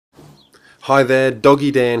Hi there, Doggy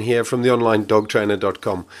Dan here from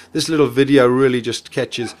theonlinedogtrainer.com. This little video really just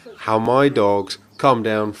catches how my dogs calm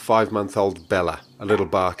down 5-month-old Bella, a little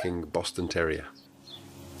barking Boston Terrier.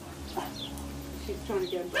 She's trying to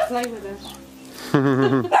get him to play with her.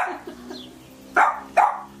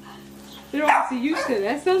 They're obviously used to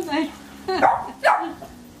this, aren't they?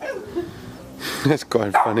 That's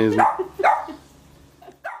quite funny, isn't it?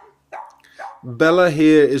 Bella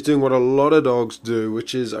here is doing what a lot of dogs do,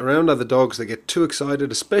 which is around other dogs they get too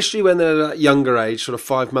excited, especially when they're at a younger age, sort of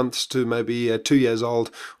 5 months to maybe 2 years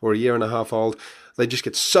old or a year and a half old. They just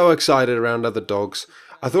get so excited around other dogs.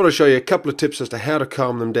 I thought I'd show you a couple of tips as to how to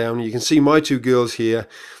calm them down. You can see my two girls here.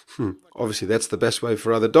 Obviously that's the best way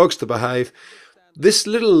for other dogs to behave. This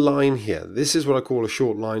little line here, this is what I call a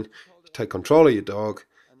short line. You take control of your dog,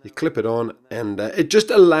 you clip it on, and it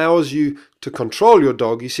just allows you to control your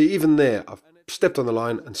dog. You see, even there, I've stepped on the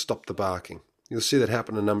line and stopped the barking. You'll see that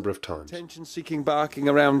happen a number of times. Attention-seeking barking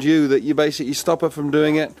around you, that you basically stop her from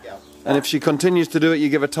doing it, and if she continues to do it, you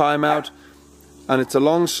give a timeout, and it's a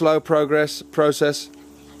long, slow process,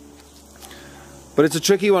 but it's a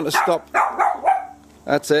tricky one to stop.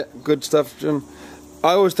 That's it, good stuff, John.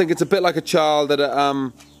 I always think it's a bit like a child at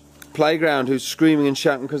a playground who's screaming and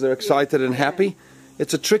shouting because they're excited and happy.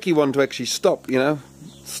 It's a tricky one to actually stop, you know.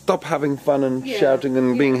 Stop having fun and shouting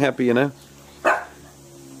and being happy, you know.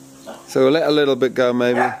 So we'll let a little bit go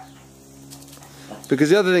maybe. Because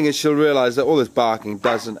the other thing is she'll realise that all this barking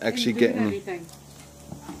doesn't actually get any.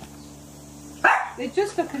 They're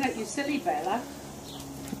just looking at you, silly Bella.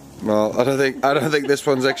 Well, I don't think this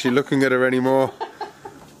one's actually looking at her anymore.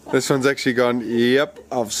 This one's actually gone, yep,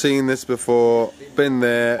 I've seen this before, been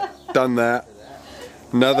there, done that.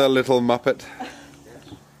 Another little muppet.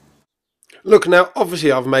 Look, now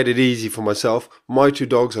obviously I've made it easy for myself. My two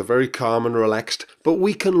dogs are very calm and relaxed, but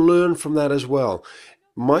we can learn from that as well.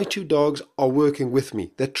 My two dogs are working with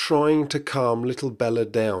me. They're trying to calm little Bella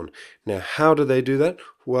down. Now, how do they do that?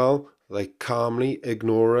 Well, they calmly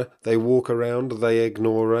ignore her. They walk around, they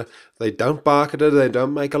ignore her. They don't bark at her, they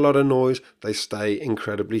don't make a lot of noise. They stay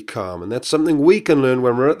incredibly calm. And that's something we can learn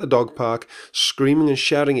when we're at the dog park. Screaming and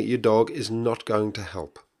shouting at your dog is not going to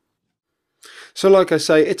help. So like I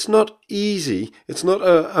say, it's not easy. It's not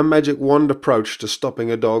a magic wand approach to stopping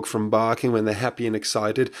a dog from barking when they're happy and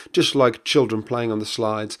excited, just like children playing on the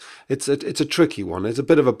slides. It's a tricky one. It's a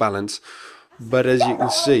bit of a balance. But as you can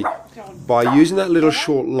see, by using that little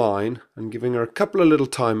short line and giving her a couple of little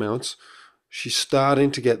timeouts, she's starting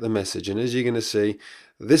to get the message. And as you're going to see,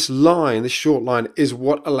 this line, this short line, is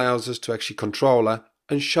what allows us to actually control her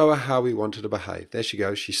and show her how we want her to behave. There she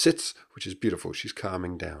goes. She sits, which is beautiful. She's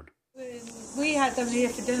calming down. We had them here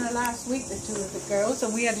for dinner last week, the two of the girls,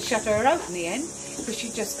 and we had to shut her out in the end because she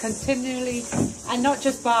just continually, and not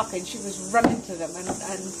just barking, she was running to them and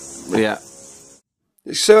yeah.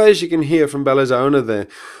 So as you can hear from Bella's owner there,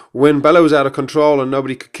 when Bella was out of control and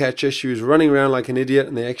nobody could catch her, she was running around like an idiot,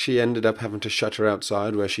 and they actually ended up having to shut her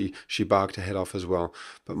outside where she barked her head off as well.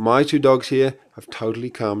 But my two dogs here have totally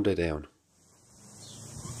calmed her down.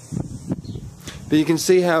 But you can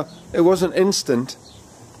see how it wasn't instant.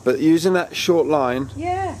 But using that short line,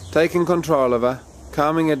 taking control of her,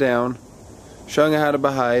 calming her down, showing her how to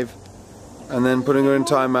behave, and then putting her in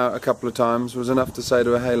timeout a couple of times was enough to say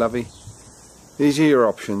to her, hey lovey, these are your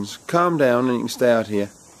options. Calm down and you can stay out here.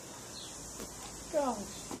 Gosh.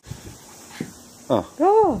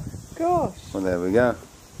 Oh. Gosh. Well, there we go.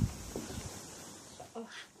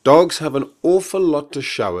 Dogs have an awful lot to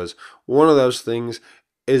show us. One of those things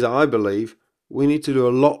is, I believe, we need to do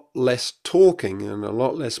a lot less talking and a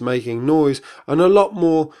lot less making noise and a lot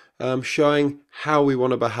more showing how we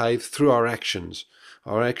want to behave through our actions.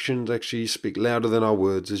 Our actions actually speak louder than our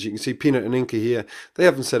words. As you can see, Peanut and Inca here, they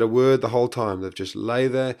haven't said a word the whole time. They've just lay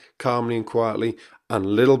there calmly and quietly, and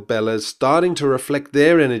little Bella's starting to reflect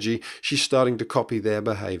their energy. She's starting to copy their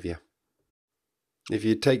behavior. If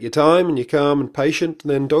you take your time and you're calm and patient,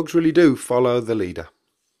 then dogs really do follow the leader.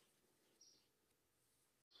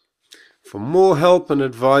 For more help and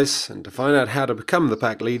advice and to find out how to become the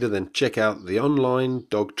pack leader, then check out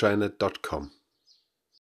theonlinedogtrainer.com.